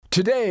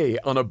Today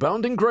on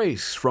Abounding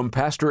Grace from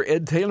Pastor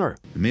Ed Taylor.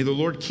 May the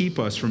Lord keep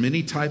us from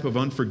any type of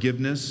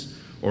unforgiveness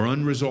or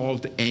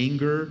unresolved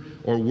anger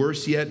or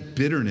worse yet,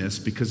 bitterness,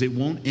 because it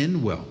won't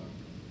end well.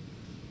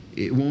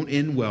 It won't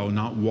end well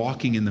not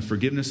walking in the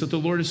forgiveness that the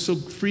Lord has so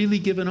freely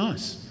given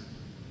us.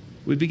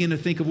 We begin to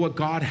think of what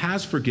God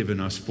has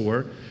forgiven us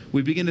for.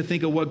 We begin to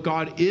think of what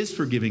God is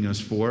forgiving us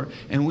for.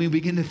 And we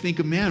begin to think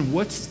of, man,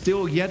 what's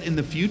still yet in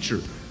the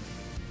future?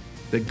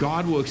 That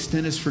God will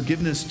extend his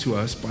forgiveness to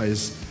us by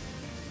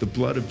the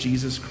blood of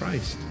Jesus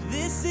Christ.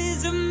 This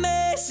is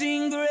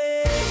amazing grace.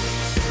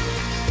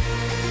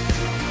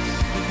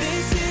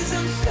 This is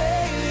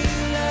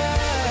unfailing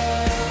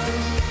love.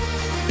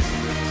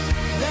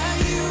 That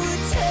you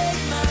would take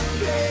my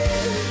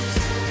place.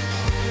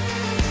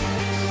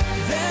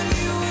 That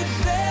you would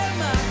bear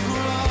my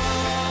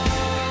cross.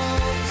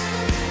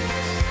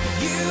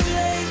 You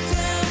laid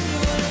down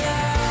your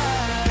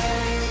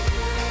life.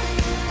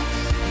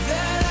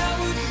 That I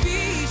would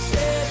be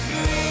set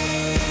free.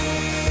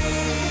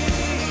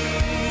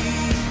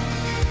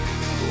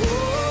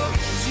 Oh,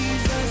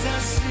 Jesus, I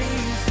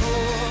sing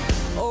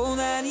for all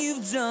that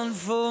you've done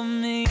for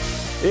me.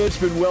 It's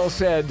been well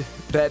said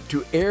that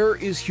to err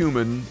is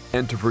human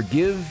and to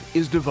forgive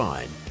is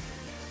divine.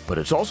 But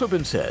it's also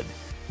been said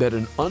that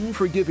an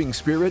unforgiving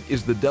spirit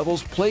is the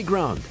devil's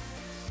playground,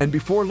 and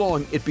before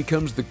long it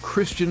becomes the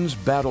Christian's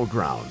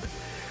battleground.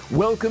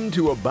 Welcome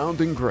to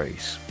Abounding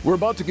Grace. We're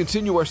about to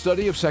continue our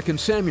study of 2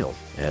 Samuel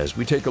as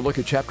we take a look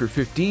at chapter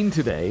 15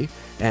 today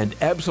and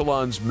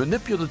Absalom's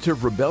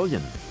manipulative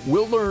rebellion.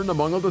 We'll learn,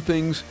 among other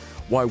things,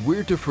 why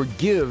we're to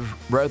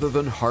forgive rather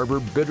than harbor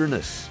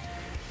bitterness.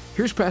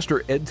 Here's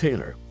Pastor Ed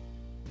Taylor.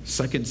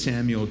 2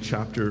 Samuel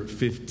chapter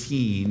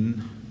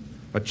 15,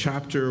 a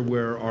chapter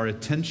where our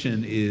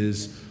attention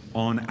is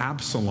on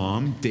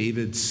Absalom,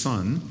 David's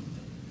son.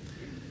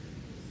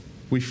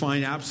 We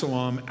find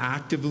Absalom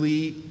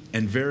actively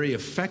and very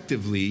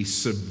effectively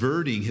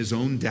subverting his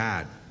own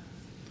dad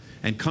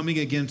and coming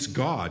against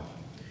God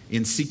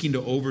in seeking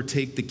to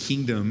overtake the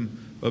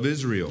kingdom of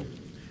Israel.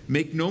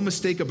 Make no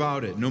mistake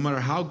about it, no matter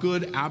how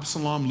good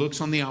Absalom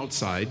looks on the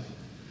outside,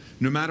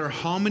 no matter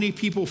how many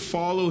people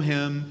follow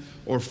him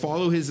or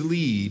follow his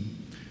lead,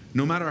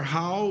 no matter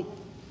how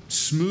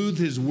smooth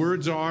his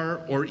words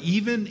are, or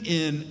even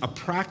in a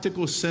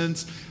practical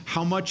sense,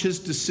 how much his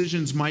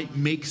decisions might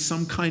make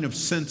some kind of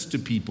sense to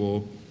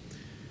people,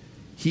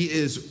 he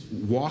is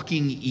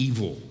walking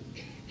evil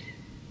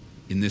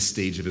in this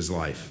stage of his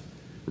life,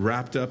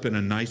 wrapped up in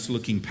a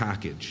nice-looking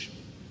package.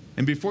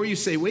 And before you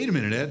say, wait a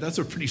minute, Ed, that's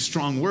a pretty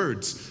strong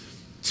words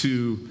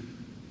to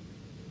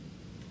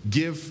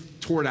give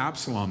toward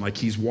Absalom, like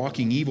he's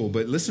walking evil.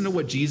 But listen to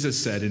what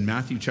Jesus said in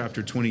Matthew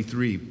chapter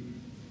 23,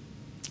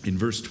 in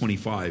verse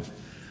 25.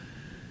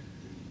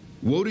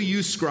 Woe to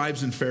you,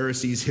 scribes and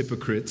Pharisees,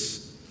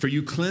 hypocrites, for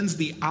you cleanse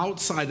the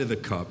outside of the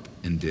cup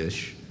and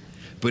dish,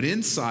 but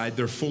inside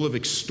they're full of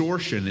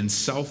extortion and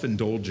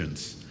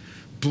self-indulgence.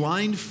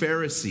 Blind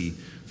Pharisee,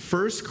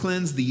 first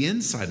cleanse the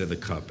inside of the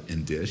cup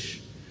and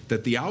dish,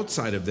 that the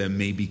outside of them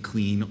may be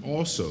clean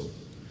also.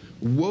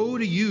 Woe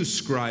to you,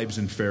 scribes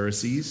and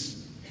Pharisees,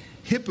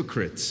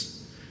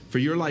 hypocrites, for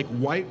you're like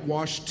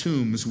whitewashed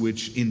tombs,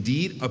 which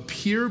indeed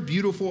appear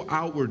beautiful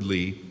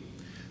outwardly,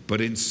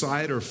 but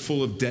inside are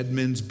full of dead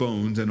men's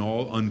bones and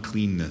all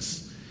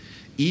uncleanness.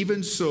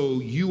 Even so,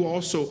 you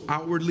also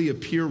outwardly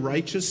appear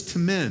righteous to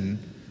men,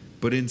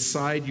 but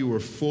inside you are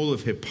full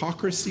of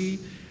hypocrisy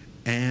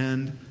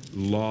and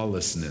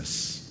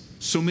lawlessness.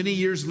 So many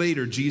years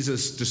later,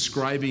 Jesus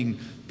describing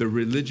the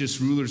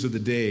religious rulers of the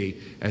day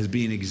as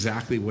being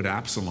exactly what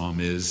Absalom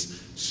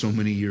is so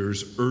many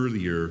years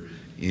earlier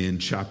in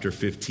chapter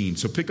 15.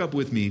 So pick up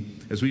with me,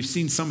 as we've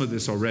seen some of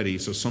this already,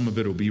 so some of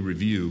it will be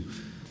review.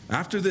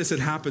 After this, it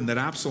happened that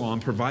Absalom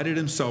provided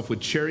himself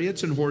with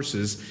chariots and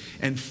horses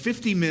and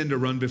 50 men to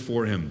run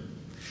before him.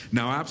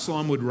 Now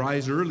Absalom would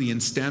rise early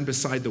and stand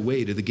beside the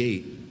way to the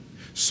gate.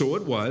 So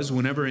it was,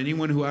 whenever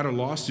anyone who had a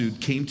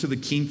lawsuit came to the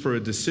king for a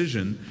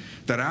decision,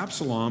 that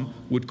Absalom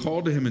would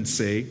call to him and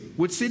say,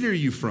 "What city are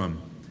you from?"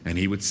 And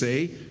he would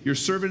say, "Your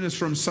servant is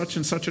from such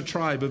and such a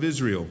tribe of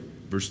Israel."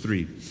 Verse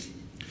 3.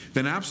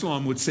 Then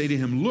Absalom would say to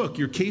him, "Look,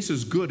 your case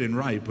is good and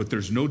right, but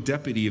there's no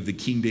deputy of the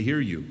king to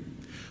hear you."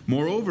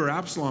 Moreover,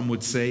 Absalom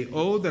would say,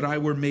 "Oh, that I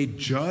were made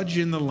judge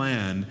in the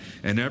land,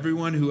 and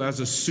everyone who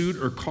has a suit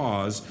or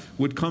cause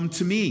would come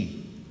to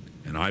me,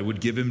 and I would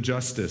give him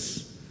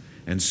justice."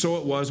 And so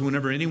it was,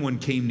 whenever anyone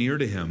came near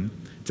to him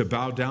to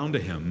bow down to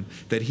him,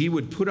 that he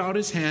would put out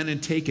his hand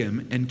and take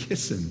him and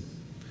kiss him.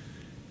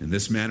 In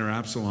this manner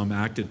Absalom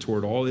acted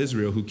toward all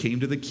Israel who came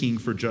to the king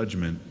for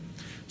judgment.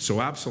 So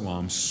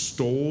Absalom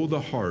stole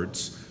the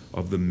hearts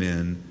of the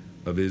men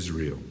of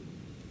Israel.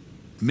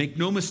 Make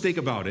no mistake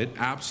about it,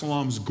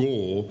 Absalom's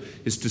goal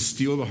is to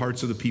steal the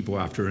hearts of the people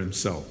after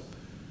himself.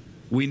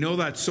 We know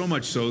that so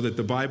much so that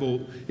the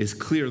Bible is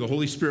clear. The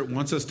Holy Spirit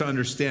wants us to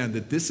understand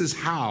that this is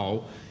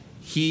how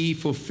he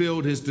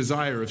fulfilled his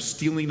desire of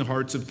stealing the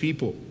hearts of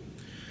people.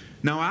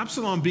 Now,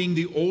 Absalom, being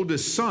the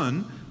oldest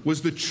son, was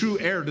the true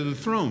heir to the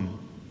throne.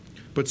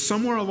 But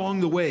somewhere along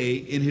the way,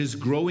 in his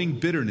growing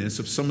bitterness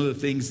of some of the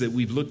things that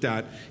we've looked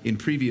at in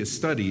previous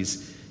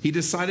studies, he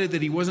decided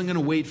that he wasn't going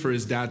to wait for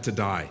his dad to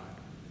die,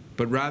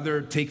 but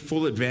rather take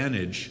full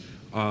advantage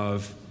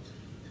of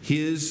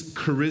his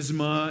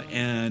charisma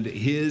and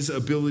his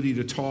ability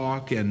to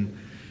talk. And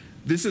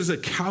this is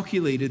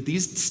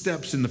these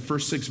steps in the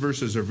first 6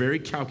 verses are very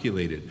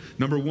calculated.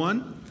 Number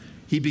 1,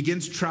 he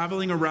begins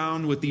traveling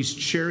around with these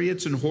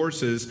chariots and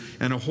horses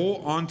and a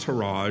whole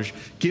entourage,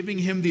 giving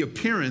him the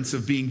appearance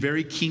of being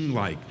very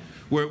king-like,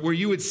 where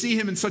you would see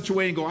him in such a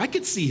way and go, I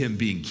could see him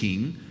being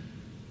king.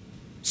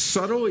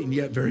 Subtle and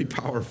yet very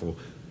powerful.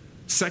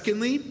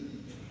 Secondly,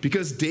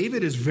 because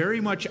David is very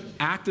much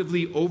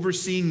actively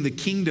overseeing the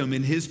kingdom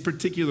in his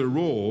particular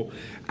role,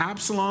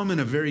 Absalom, in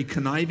a very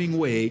conniving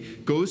way,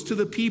 goes to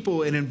the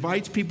people and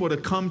invites people to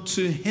come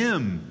to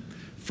him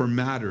for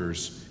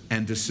matters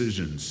and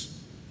decisions.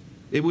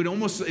 It would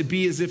almost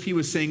be as if he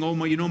was saying, oh,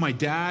 my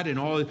dad and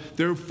all,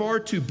 they're far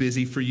too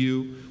busy for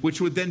you, which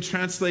would then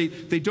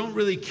translate, they don't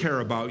really care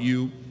about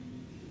you,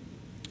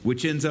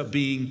 which ends up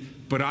being,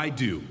 but I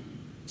do,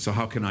 so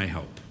how can I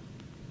help?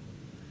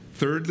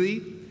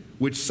 Thirdly,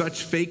 with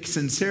such fake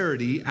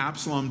sincerity,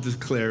 Absalom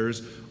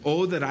declares,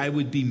 oh, that I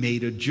would be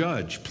made a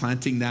judge,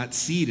 planting that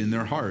seed in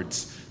their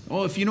hearts.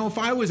 Oh, if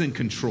I was in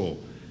control,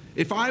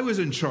 if I was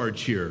in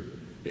charge here,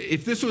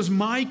 if this was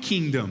my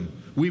kingdom,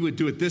 we would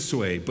do it this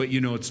way, but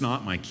it's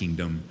not my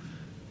kingdom.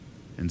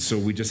 And so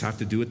we just have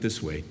to do it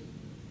this way.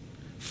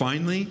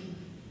 Finally,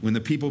 when the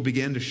people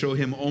began to show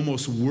him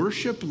almost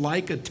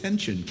worship-like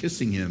attention,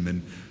 kissing him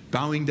and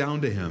bowing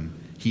down to him,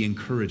 he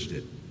encouraged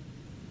it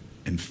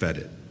and fed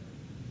it.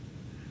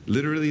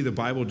 Literally, the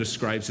Bible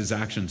describes his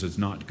actions as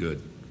not good,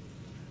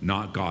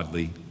 not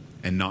godly,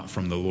 and not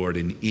from the Lord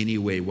in any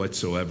way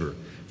whatsoever.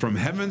 From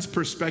heaven's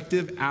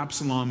perspective,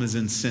 Absalom is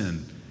in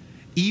sin,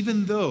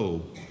 even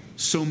though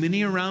so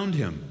many around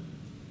him,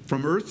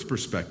 from earth's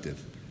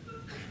perspective,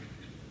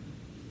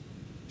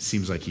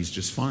 seems like he's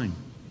just fine.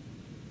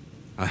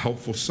 A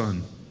helpful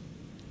son.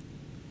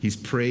 He's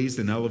praised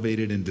and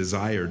elevated and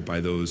desired by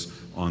those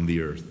on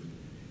the earth.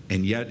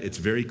 And yet, it's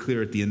very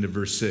clear at the end of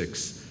verse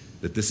 6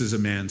 that this is a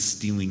man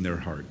stealing their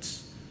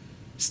hearts.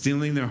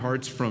 Stealing their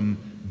hearts from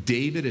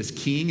David as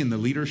king and the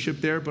leadership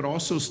there, but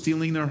also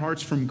stealing their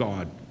hearts from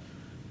God.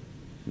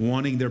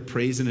 Wanting their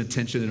praise and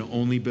attention that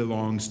only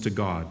belongs to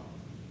God.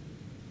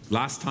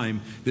 Last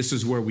time, this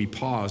is where we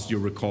paused,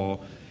 you'll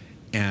recall,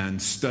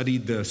 and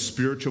studied the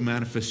spiritual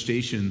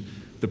manifestation,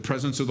 the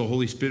presence of the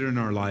Holy Spirit in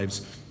our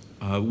lives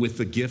with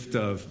the gift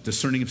of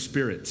discerning of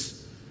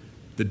spirits,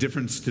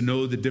 to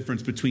know the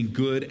difference between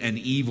good and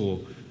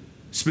evil,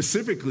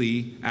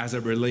 specifically as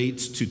it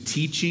relates to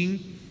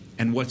teaching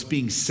and what's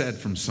being said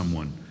from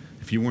someone.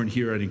 If you weren't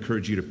here, I'd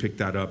encourage you to pick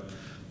that up.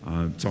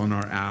 It's on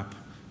our app,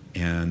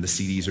 and the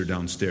CDs are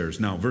downstairs.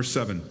 Now, verse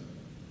 7.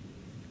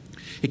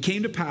 It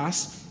came to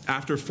pass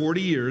after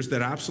 40 years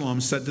that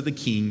Absalom said to the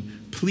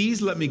king,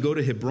 please let me go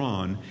to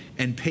Hebron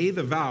and pay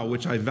the vow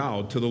which I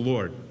vowed to the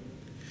Lord.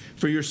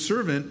 For your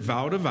servant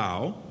vowed a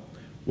vow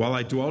while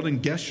I dwelt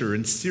in Geshur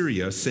in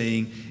Syria,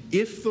 saying,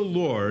 if the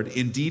Lord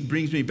indeed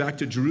brings me back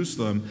to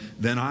Jerusalem,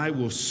 then I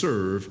will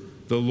serve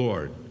the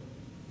Lord.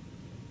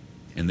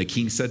 And the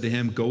king said to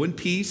him, go in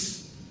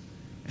peace.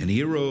 And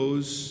he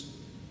arose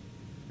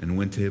and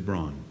went to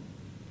Hebron.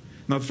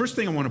 Now, the first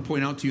thing I want to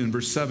point out to you in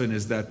verse 7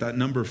 is that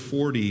number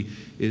 40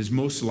 is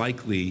most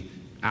likely,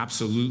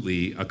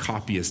 absolutely, a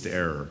copyist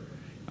error.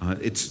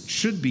 It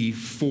should be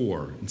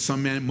 4.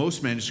 In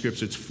most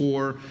manuscripts, it's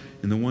 4.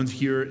 In the ones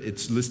here,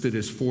 it's listed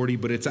as 40,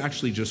 but it's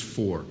actually just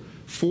 4.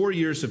 4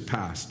 years have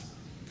passed.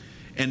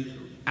 And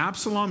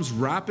Absalom's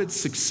rapid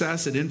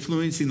success at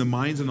influencing the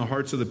minds and the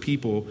hearts of the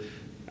people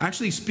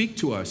actually speak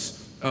to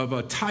us of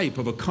a type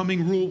of a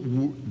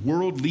coming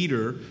world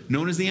leader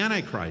known as the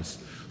Antichrist,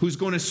 who's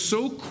going to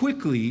so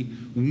quickly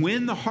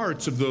win the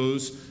hearts of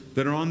those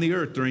that are on the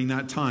earth during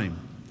that time.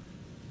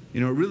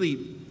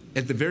 Really,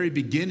 at the very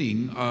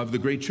beginning of the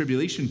Great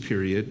Tribulation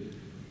period,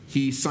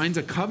 he signs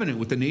a covenant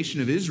with the nation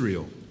of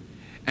Israel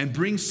and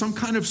brings some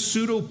kind of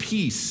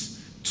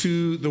pseudo-peace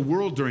to the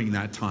world during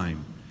that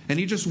time. And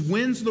he just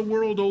wins the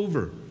world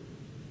over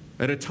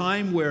at a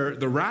time where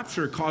the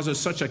rapture causes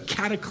such a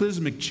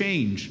cataclysmic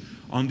change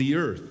on the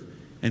earth.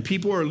 And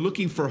people are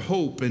looking for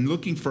hope and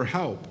looking for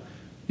help.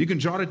 You can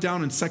jot it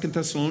down in 2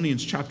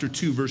 Thessalonians chapter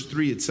 2, verse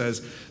 3. It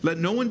says, let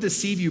no one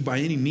deceive you by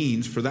any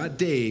means, for that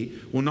day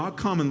will not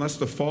come unless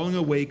the falling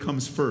away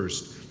comes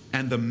first,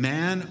 and the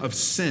man of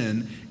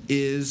sin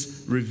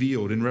is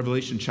revealed. In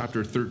Revelation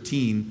chapter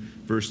 13,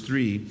 verse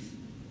 3,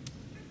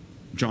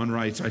 John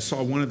writes, I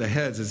saw one of the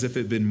heads as if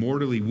it had been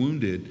mortally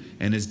wounded,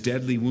 and his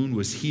deadly wound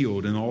was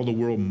healed, and all the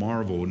world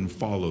marveled and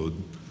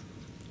followed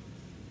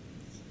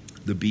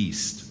the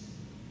beast.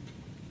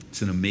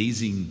 It's an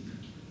amazing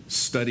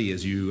study.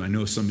 I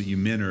know some of you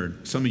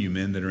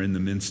men that are in the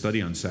men's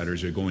study on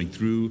Saturdays are going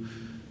through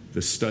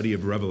the study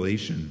of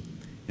Revelation,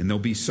 and there'll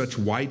be such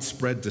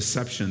widespread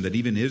deception that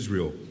even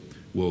Israel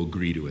will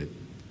agree to it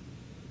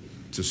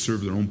to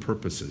serve their own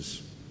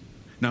purposes.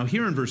 Now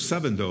here in verse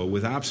 7, though,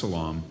 with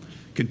Absalom,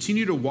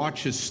 continue to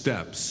watch his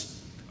steps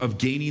of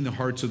gaining the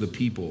hearts of the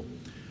people.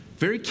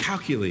 Very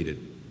calculated,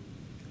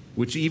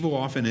 which evil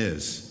often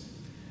is.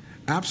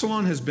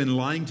 Absalom has been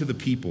lying to the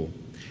people,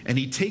 and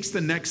he takes the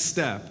next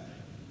step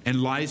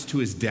and lies to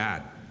his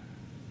dad.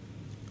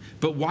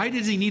 But why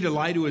does he need to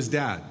lie to his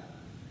dad?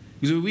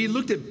 Because we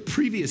looked at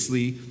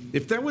previously,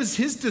 if that was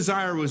his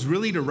desire was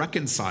really to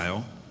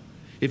reconcile,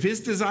 if his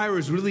desire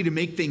was really to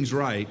make things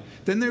right,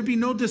 then there'd be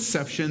no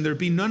deception, there'd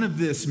be none of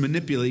this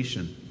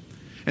manipulation.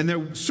 And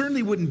there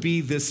certainly wouldn't be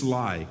this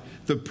lie.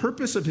 The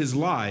purpose of his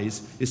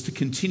lies is to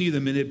continue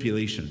the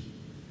manipulation,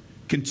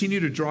 continue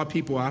to draw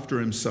people after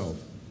himself.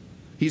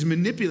 He's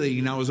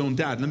manipulating now his own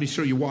dad. Let me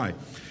show you why.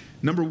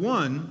 Number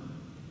one,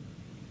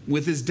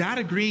 with his dad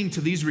agreeing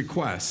to these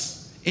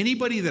requests,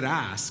 anybody that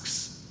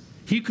asks,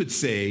 he could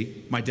say,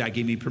 my dad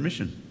gave me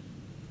permission.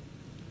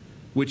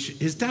 Which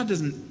his dad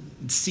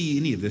doesn't see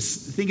any of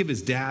this. Think of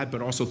his dad,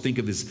 but also think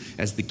of his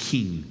as the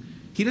king.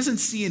 He doesn't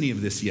see any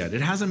of this yet.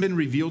 It hasn't been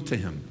revealed to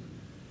him.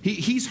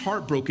 He's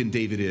heartbroken,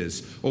 David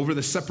is, over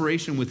the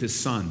separation with his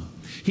son.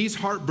 He's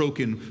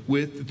heartbroken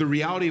with the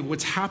reality of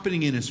what's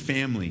happening in his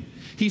family.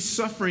 He's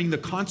suffering the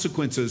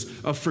consequences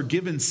of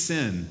forgiven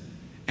sin.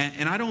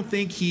 And I don't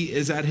think he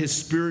is at his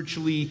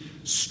spiritually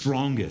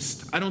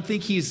strongest. I don't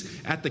think he's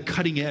at the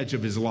cutting edge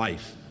of his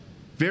life.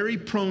 Very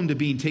prone to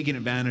being taken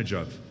advantage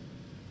of.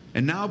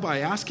 And now by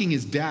asking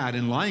his dad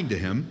and lying to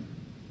him,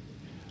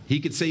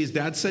 he could say his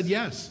dad said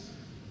yes.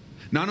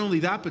 Not only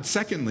that, but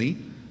secondly,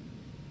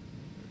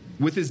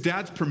 with his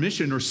dad's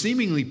permission or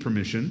seemingly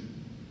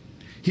permission,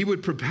 he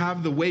would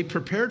have the way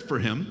prepared for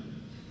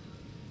him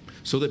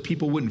so that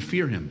people wouldn't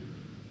fear him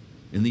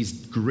in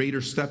these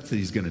greater steps that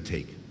he's going to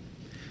take.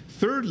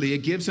 Thirdly, it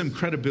gives him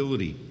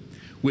credibility.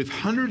 With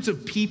hundreds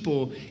of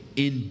people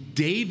in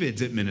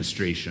David's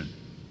administration,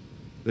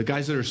 the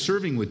guys that are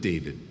serving with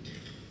David,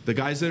 the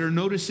guys that are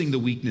noticing the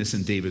weakness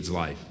in David's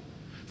life,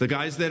 the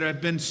guys that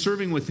have been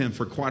serving with him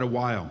for quite a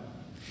while.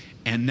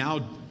 And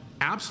now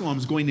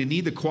Absalom's going to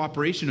need the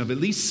cooperation of at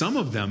least some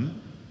of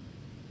them,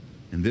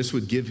 and this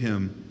would give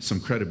him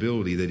some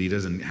credibility that he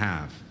doesn't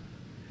have.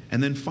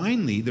 And then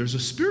finally, there's a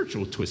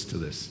spiritual twist to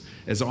this,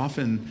 as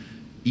often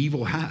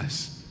evil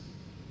has.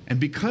 And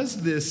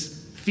because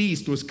this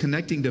feast was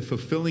connecting to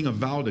fulfilling a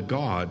vow to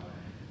God,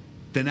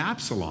 then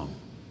Absalom,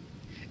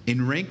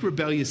 in rank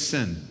rebellious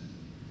sin,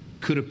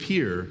 could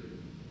appear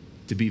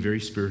to be very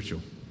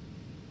spiritual.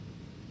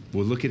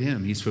 Well, look at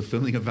him. He's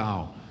fulfilling a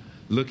vow.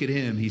 Look at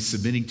him. He's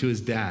submitting to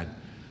his dad.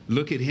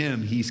 Look at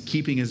him. He's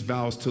keeping his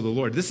vows to the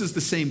Lord. This is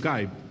the same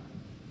guy,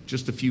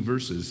 just a few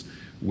verses,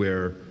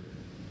 where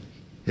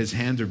his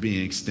hands are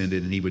being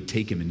extended and he would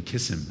take him and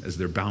kiss him as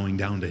they're bowing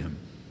down to him.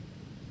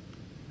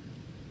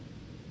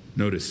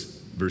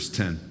 Notice verse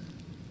 10.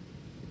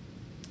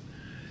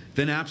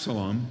 Then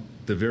Absalom,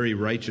 the very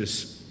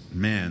righteous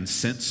man,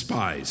 sent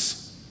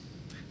spies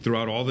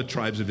throughout all the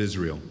tribes of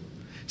Israel,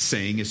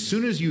 saying, as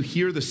soon as you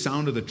hear the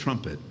sound of the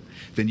trumpet,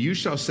 then you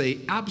shall say,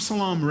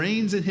 Absalom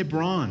reigns in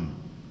Hebron.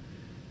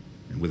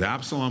 And with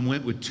Absalom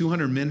went with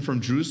 200 men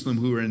from Jerusalem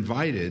who were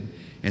invited,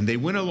 and they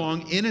went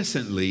along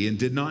innocently and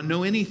did not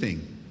know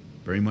anything,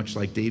 very much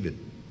like David.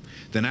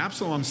 Then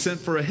Absalom sent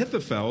for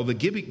Ahithophel, the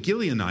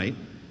Gileonite,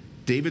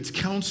 David's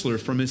counselor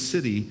from his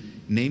city,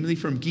 namely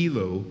from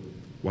Gilo,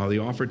 while he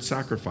offered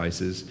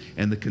sacrifices,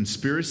 and the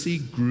conspiracy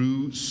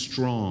grew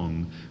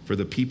strong, for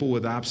the people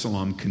with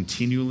Absalom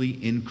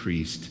continually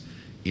increased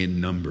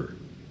in number.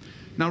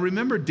 Now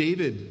remember,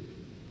 David,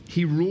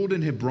 he ruled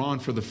in Hebron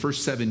for the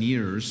first 7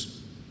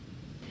 years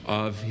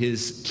of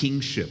his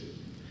kingship.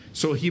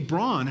 So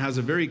Hebron has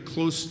a very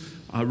close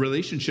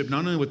relationship, not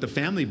only with the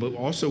family, but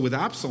also with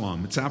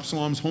Absalom. It's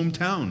Absalom's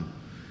hometown.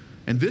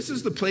 And this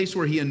is the place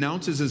where he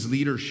announces his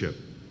leadership.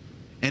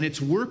 And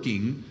it's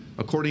working,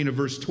 according to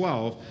verse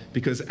 12,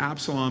 because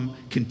Absalom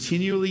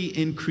continually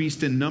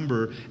increased in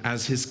number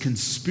as his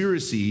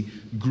conspiracy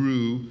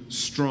grew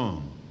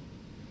strong.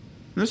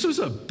 And this was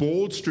a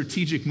bold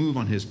strategic move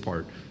on his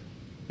part,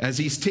 as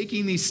he's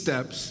taking these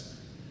steps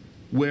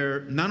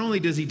where not only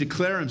does he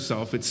declare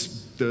himself,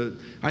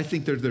 I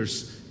think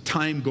there's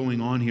time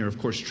going on here, of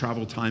course,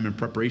 travel time and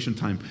preparation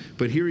time,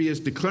 but here he is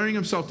declaring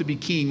himself to be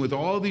king with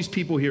all of these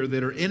people here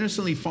that are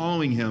innocently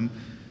following him.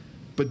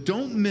 But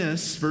don't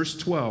miss verse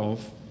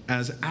 12,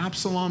 as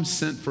Absalom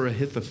sent for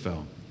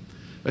Ahithophel.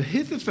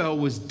 Ahithophel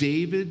was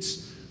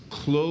David's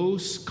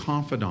close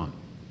confidant,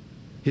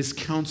 his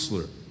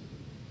counselor.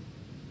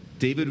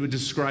 David would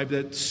describe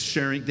that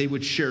they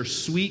would share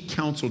sweet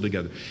counsel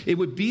together. It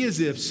would be as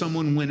if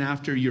someone went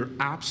after your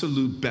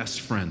absolute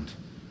best friend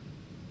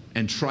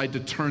and tried to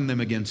turn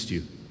them against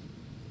you.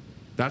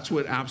 That's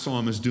what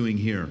Absalom is doing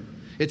here.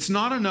 It's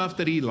not enough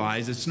that he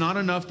lies. It's not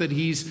enough that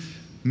he's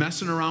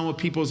messing around with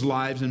people's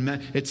lives.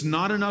 It's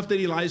not enough that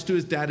he lies to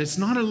his dad. It's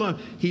not enough.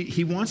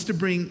 He wants to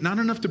bring, not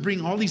enough to bring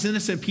all these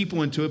innocent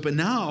people into it, but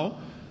now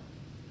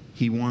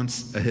he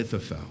wants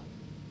Ahithophel.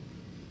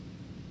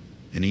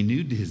 And he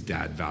knew his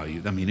dad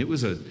valued. I mean, that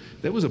was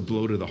a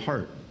blow to the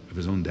heart of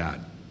his own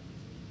dad.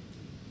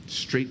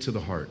 Straight to the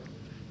heart.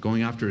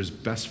 Going after his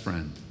best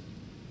friend.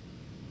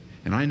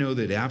 And I know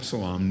that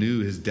Absalom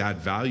knew his dad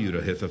valued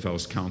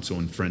Ahithophel's counsel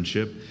and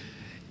friendship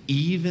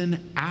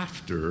even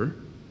after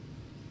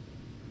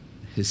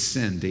his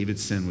sin,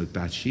 David's sin with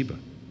Bathsheba.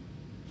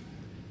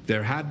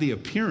 There had the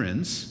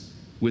appearance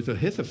with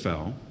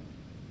Ahithophel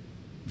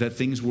that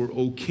things were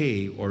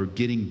okay or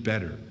getting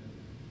better.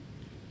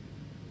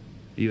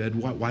 Ed,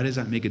 why does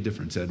that make a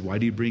difference, Ed? Why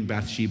do you bring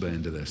Bathsheba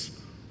into this?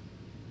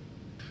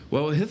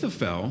 Well,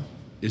 Ahithophel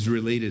is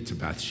related to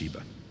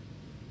Bathsheba.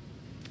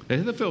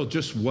 Ahithophel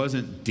just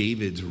wasn't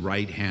David's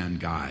right-hand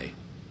guy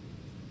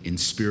in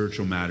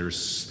spiritual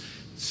matters,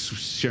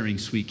 sharing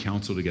sweet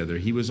counsel together.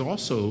 He was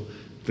also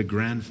the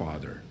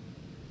grandfather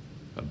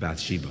of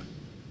Bathsheba.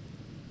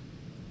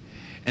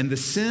 And the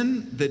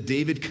sin that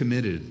David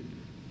committed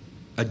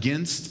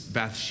against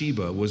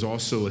Bathsheba was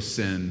also a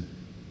sin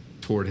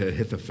toward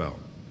Ahithophel.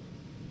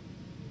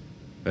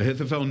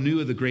 Ahithophel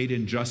knew of the great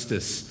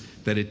injustice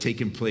that had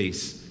taken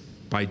place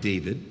by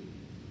David.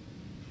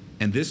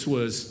 And this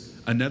was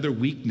another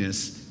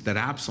weakness that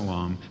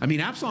Absalom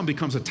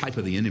becomes a type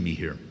of the enemy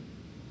here.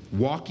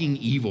 Walking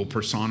evil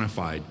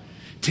personified.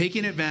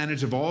 Taking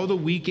advantage of all the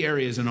weak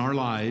areas in our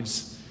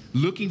lives,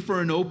 looking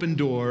for an open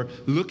door,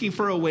 looking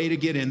for a way to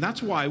get in.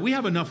 That's why we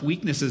have enough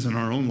weaknesses in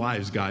our own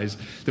lives, guys,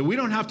 that we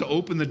don't have to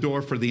open the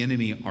door for the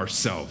enemy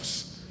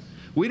ourselves.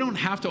 We don't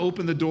have to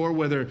open the door,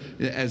 whether,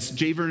 as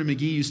J. Vernon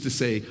McGee used to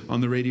say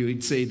on the radio,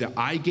 he'd say the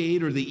eye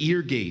gate or the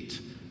ear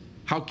gate.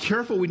 How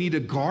careful we need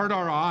to guard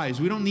our eyes.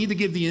 We don't need to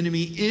give the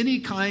enemy any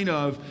kind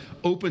of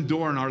open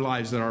door in our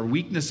lives that our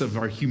weakness of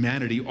our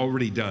humanity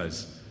already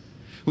does.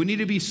 We need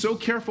to be so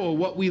careful of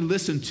what we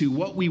listen to,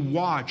 what we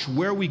watch,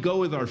 where we go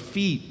with our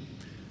feet.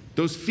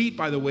 Those feet,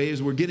 by the way,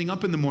 as we're getting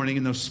up in the morning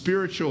in the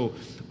spiritual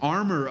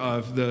armor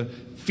of the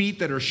feet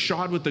that are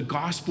shod with the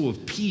gospel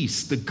of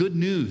peace, the good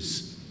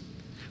news.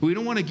 We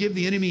don't want to give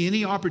the enemy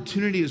any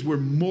opportunity as we're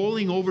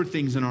mulling over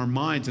things in our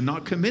minds and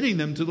not committing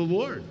them to the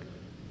Lord.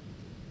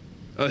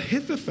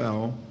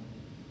 Ahithophel,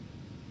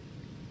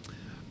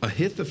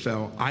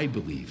 I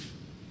believe,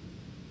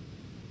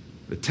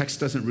 the text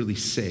doesn't really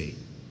say,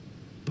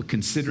 but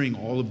considering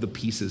all of the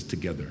pieces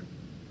together,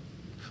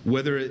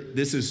 whether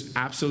this is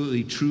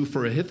absolutely true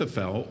for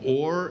Ahithophel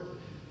or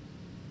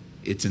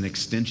it's an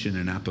extension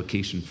and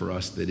application for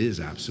us that is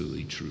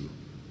absolutely true,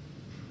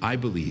 I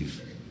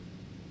believe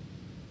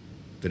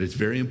that it's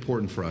very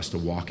important for us to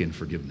walk in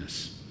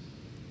forgiveness.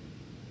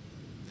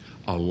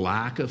 A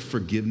lack of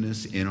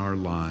forgiveness in our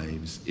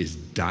lives is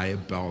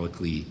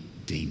diabolically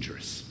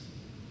dangerous.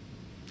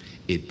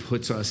 It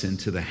puts us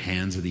into the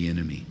hands of the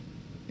enemy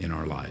in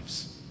our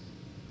lives,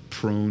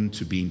 prone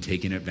to being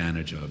taken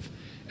advantage of,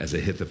 as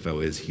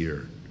Ahithophel is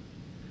here.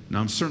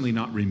 Now, I'm certainly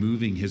not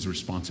removing his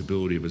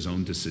responsibility of his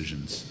own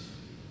decisions,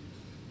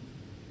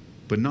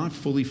 but not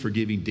fully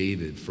forgiving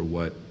David for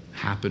what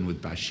happened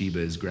with Bathsheba,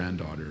 his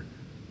granddaughter,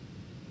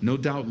 no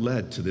doubt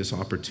led to this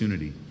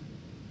opportunity.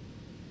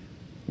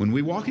 When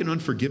we walk in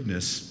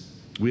unforgiveness,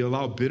 we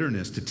allow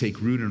bitterness to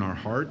take root in our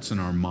hearts and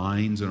our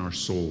minds and our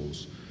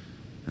souls.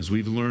 As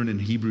we've learned in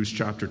Hebrews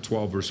chapter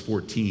 12, verse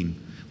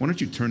 14. Why don't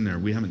you turn there?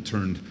 We haven't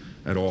turned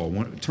at all.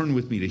 Turn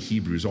with me to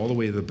Hebrews, all the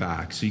way to the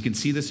back, so you can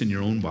see this in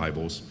your own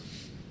Bibles.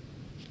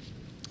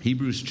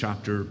 Hebrews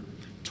chapter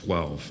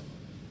 12.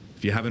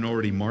 If you haven't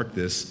already marked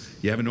this,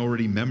 you haven't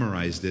already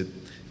memorized it,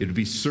 it would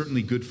be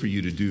certainly good for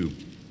you to do.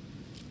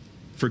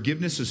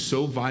 Forgiveness is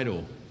so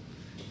vital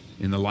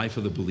in the life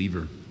of the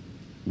believer.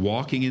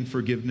 Walking in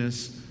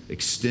forgiveness,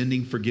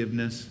 extending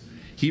forgiveness.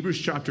 Hebrews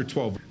chapter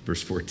 12,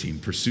 verse 14.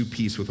 Pursue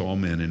peace with all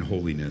men and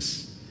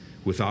holiness,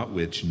 without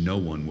which no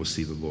one will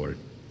see the Lord.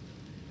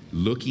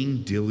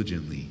 Looking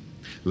diligently,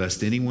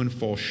 lest anyone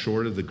fall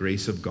short of the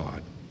grace of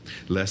God,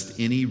 lest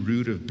any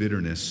root of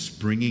bitterness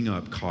springing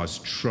up cause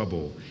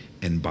trouble,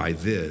 and by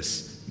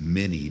this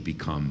many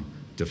become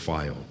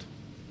defiled.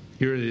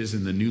 Here it is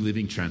in the New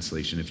Living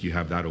Translation, if you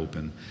have that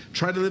open.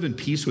 Try to live in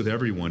peace with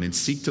everyone and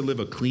seek to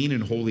live a clean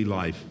and holy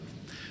life.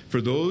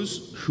 For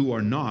those who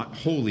are not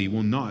holy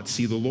will not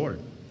see the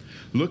Lord.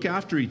 Look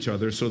after each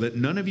other so that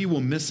none of you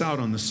will miss out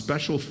on the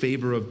special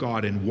favor of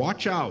God, and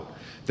watch out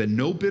that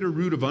no bitter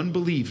root of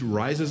unbelief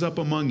rises up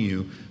among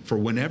you, for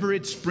whenever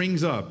it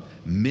springs up,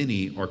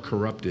 many are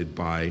corrupted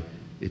by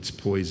its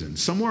poison.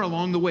 Somewhere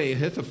along the way,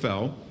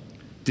 Ahithophel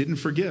didn't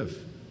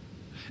forgive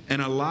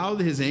and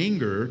allowed his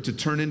anger to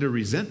turn into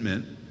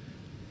resentment,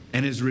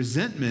 and his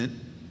resentment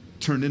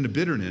turned into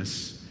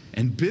bitterness,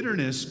 and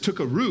bitterness took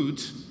a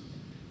root,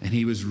 and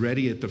he was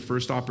ready at the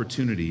first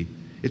opportunity.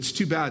 It's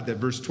too bad that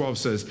verse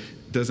 12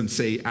 doesn't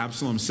say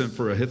Absalom sent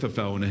for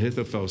Ahithophel, and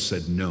Ahithophel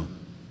said no.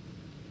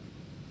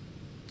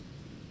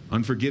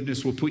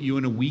 Unforgiveness will put you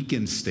in a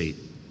weakened state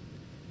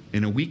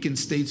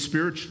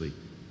spiritually,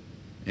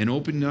 and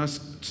open us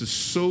to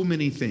so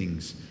many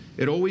things.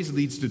 It always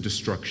leads to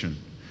destruction.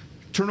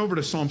 Turn over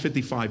to Psalm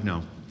 55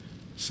 now.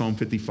 Psalm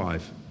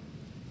 55.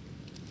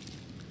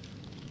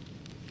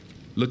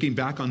 Looking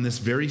back on this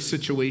very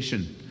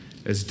situation,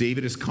 as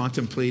David is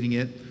contemplating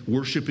it,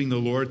 worshiping the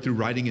Lord through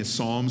writing his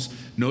Psalms,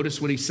 notice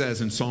what he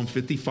says in Psalm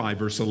 55,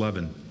 verse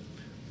 11.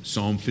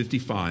 Psalm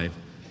 55,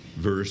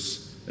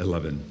 verse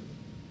 11.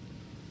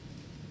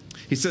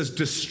 He says,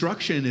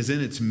 destruction is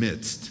in its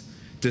midst.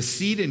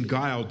 Deceit and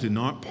guile do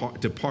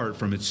not depart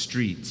from its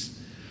streets.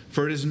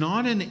 For it is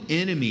not an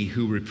enemy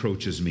who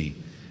reproaches me.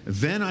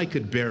 Then I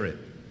could bear it.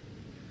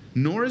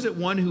 Nor is it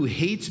one who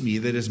hates me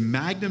that has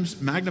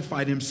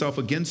magnified himself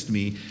against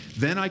me.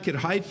 Then I could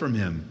hide from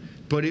him.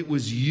 But it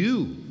was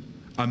you,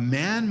 a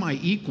man my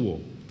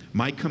equal,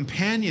 my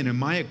companion and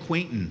my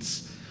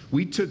acquaintance.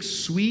 We took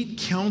sweet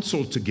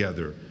counsel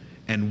together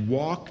and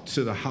walked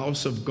to the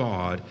house of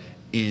God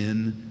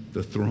in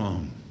the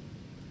throng.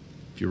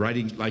 If you're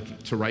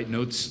like to write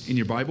notes in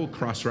your Bible,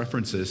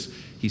 cross-references,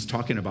 he's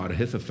talking about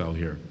Ahithophel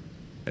here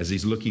as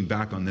he's looking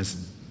back on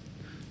this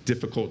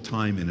difficult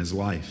time in his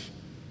life.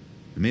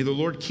 And may the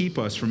Lord keep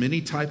us from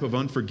any type of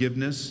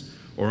unforgiveness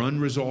or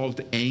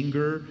unresolved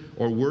anger,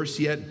 or worse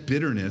yet,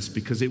 bitterness,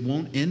 because it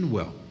won't end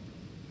well.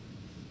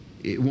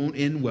 It won't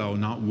end well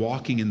not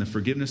walking in the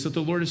forgiveness that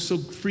the Lord has so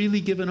freely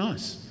given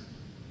us.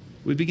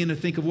 We begin to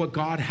think of what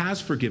God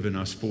has forgiven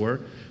us for.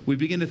 We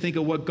begin to think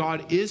of what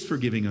God is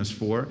forgiving us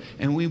for.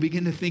 And we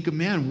begin to think of,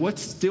 man,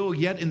 what's still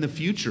yet in the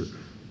future?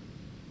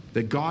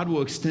 That God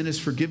will extend his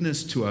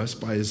forgiveness to us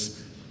by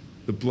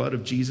the blood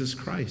of Jesus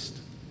Christ.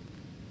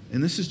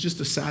 And this is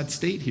just a sad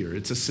state here.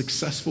 It's a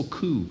successful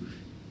coup.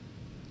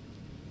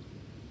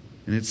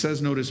 And it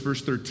says, notice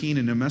verse 13,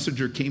 and a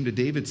messenger came to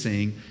David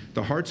saying,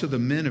 the hearts of the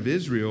men of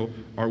Israel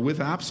are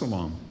with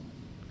Absalom.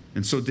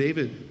 And so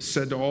David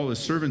said to all his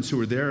servants who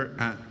were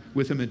there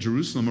with him at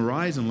Jerusalem,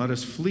 arise and let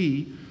us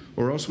flee,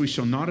 or else we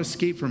shall not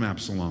escape from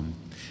Absalom.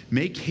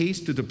 Make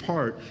haste to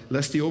depart,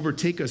 lest he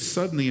overtake us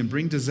suddenly and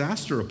bring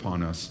disaster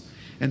upon us,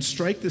 and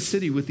strike the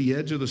city with the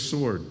edge of the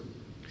sword.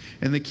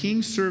 And the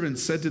king's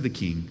servants said to the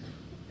king,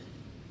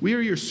 we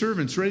are your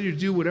servants, ready to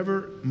do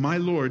whatever my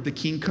lord the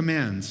king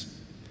commands.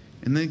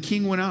 And then the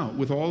king went out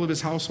with all of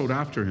his household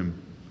after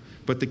him.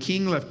 But the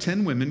king left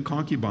 10 women,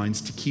 concubines,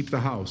 to keep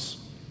the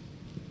house.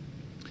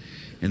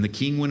 And the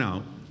king went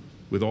out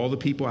with all the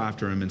people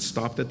after him and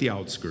stopped at the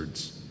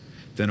outskirts.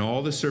 Then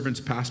all the servants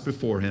passed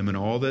before him, and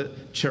all the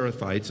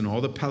Cherethites and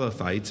all the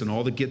Pelethites and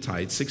all the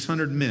Gittites,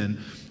 600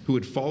 men who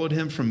had followed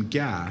him from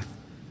Gath,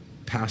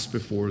 passed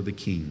before the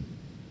king.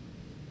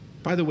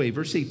 By the way,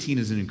 verse 18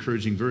 is an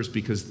encouraging verse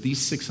because these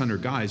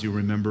 600 guys, you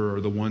remember,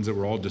 are the ones that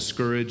were all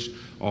discouraged,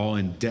 all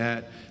in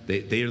debt.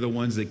 They are the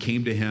ones that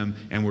came to him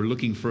and were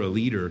looking for a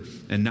leader.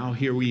 And now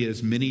here he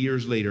is many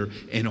years later,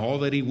 and all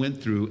that he went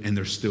through, and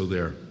they're still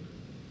there.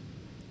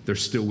 They're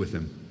still with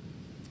him.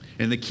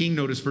 And the king,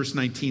 notice verse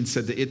 19,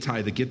 said to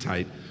Ittai the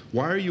Gittite,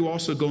 why are you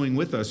also going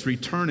with us?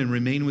 Return and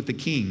remain with the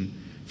king,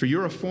 for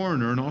you're a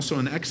foreigner and also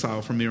an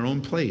exile from your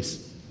own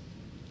place.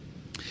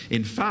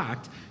 In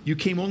fact, you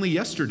came only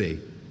yesterday.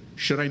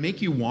 Should I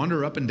make you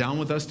wander up and down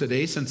with us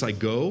today, since I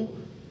go,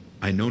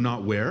 I know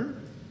not where?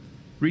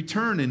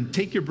 Return and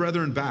take your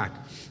brethren back.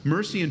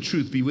 Mercy and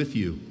truth be with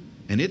you.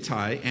 And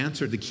Ittai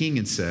answered the king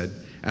and said,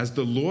 as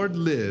the Lord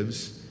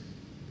lives,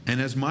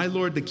 and as my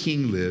lord the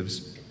king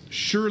lives,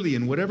 surely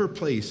in whatever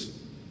place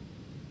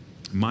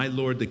my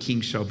lord the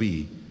king shall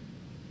be,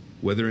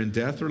 whether in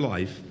death or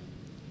life,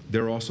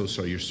 there also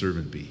shall your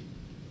servant be.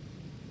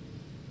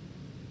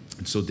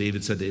 And so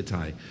David said to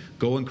Ittai,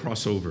 go and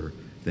cross over.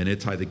 Then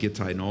Ittai the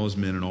Gittite and all his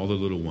men and all the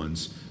little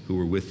ones who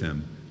were with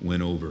him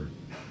went over.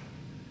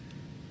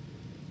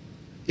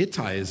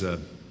 Ittai is a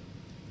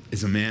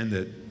man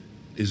that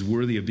is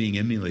worthy of being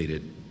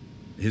emulated.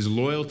 His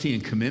loyalty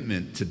and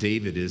commitment to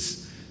David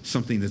is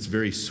something that's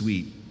very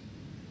sweet.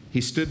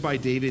 He stood by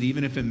David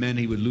even if it meant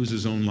he would lose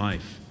his own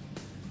life.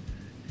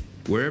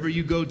 Wherever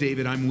you go,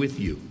 David, I'm with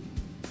you.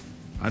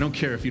 I don't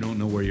care if you don't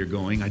know where you're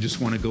going. I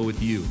just want to go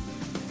with you.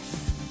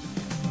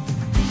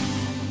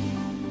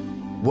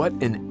 What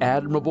an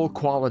admirable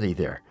quality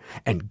there.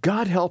 And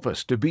God help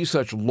us to be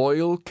such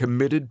loyal,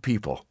 committed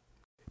people.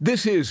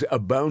 This is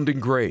Abounding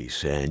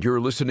Grace, and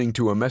you're listening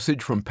to a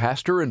message from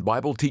pastor and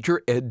Bible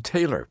teacher Ed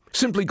Taylor.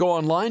 Simply go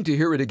online to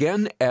hear it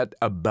again at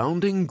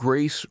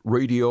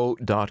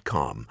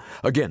aboundinggraceradio.com.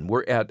 Again,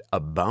 we're at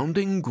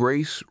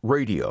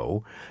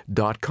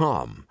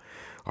aboundinggraceradio.com.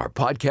 Our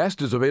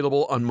podcast is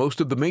available on most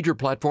of the major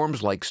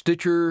platforms like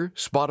Stitcher,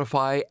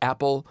 Spotify,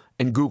 Apple,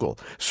 and Google.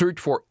 Search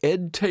for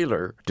Ed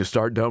Taylor to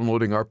start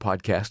downloading our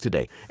podcast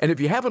today. And if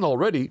you haven't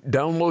already,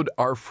 download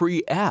our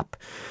free app.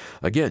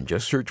 Again,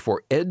 just search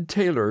for Ed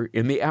Taylor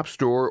in the App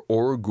Store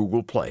or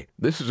Google Play.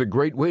 This is a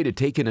great way to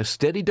take in a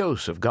steady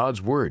dose of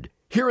God's Word.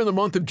 Here in the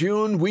month of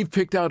June, we've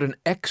picked out an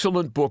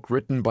excellent book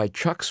written by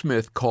Chuck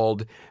Smith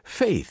called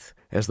Faith.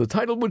 As the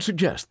title would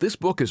suggest, this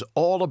book is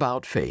all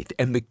about faith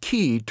and the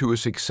key to a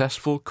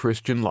successful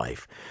Christian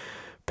life.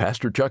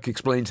 Pastor Chuck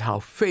explains how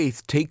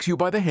faith takes you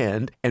by the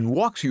hand and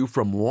walks you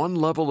from one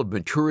level of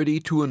maturity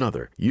to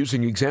another.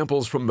 Using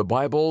examples from the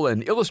Bible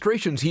and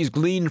illustrations he's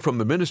gleaned from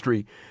the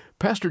ministry,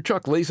 Pastor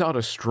Chuck lays out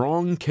a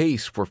strong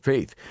case for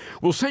faith.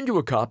 We'll send you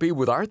a copy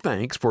with our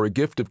thanks for a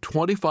gift of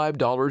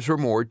 $25 or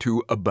more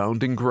to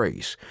Abounding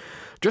Grace.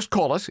 Just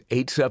call us,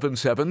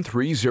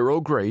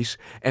 877-30-GRACE,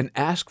 and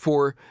ask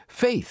for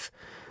Faith.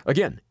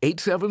 Again,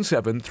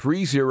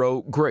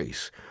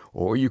 877-30-GRACE.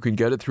 Or you can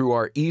get it through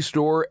our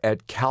e-store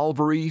at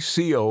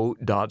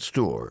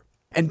calvaryco.store.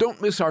 And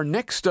don't miss our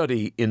next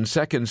study in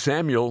 2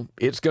 Samuel.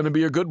 It's going to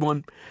be a good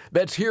one.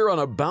 That's here on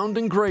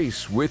Abounding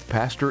Grace with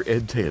Pastor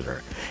Ed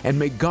Taylor. And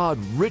may God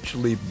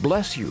richly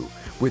bless you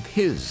with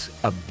His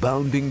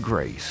abounding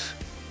grace.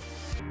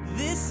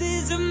 This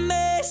is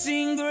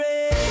amazing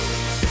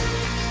grace.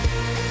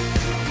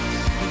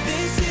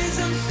 This is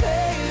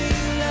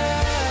unfailing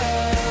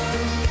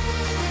love.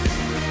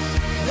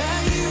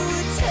 That you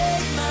would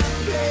take my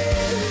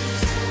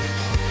place.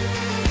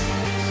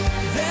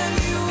 That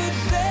you would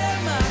bear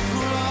my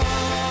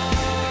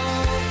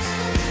cross.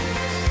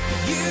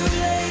 You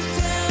laid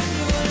down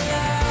your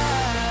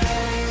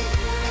life.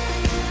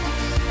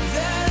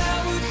 That I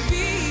would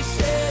be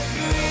set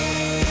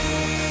free.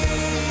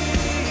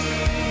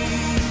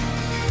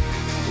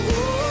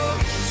 Oh,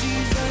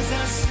 Jesus, I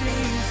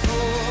sing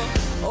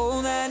for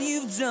all that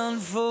you've done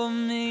for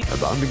me.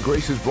 Abounding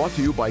Grace is brought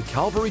to you by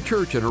Calvary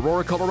Church in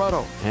Aurora,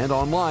 Colorado, and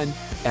online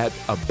at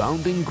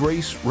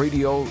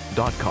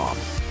aboundinggraceradio.com.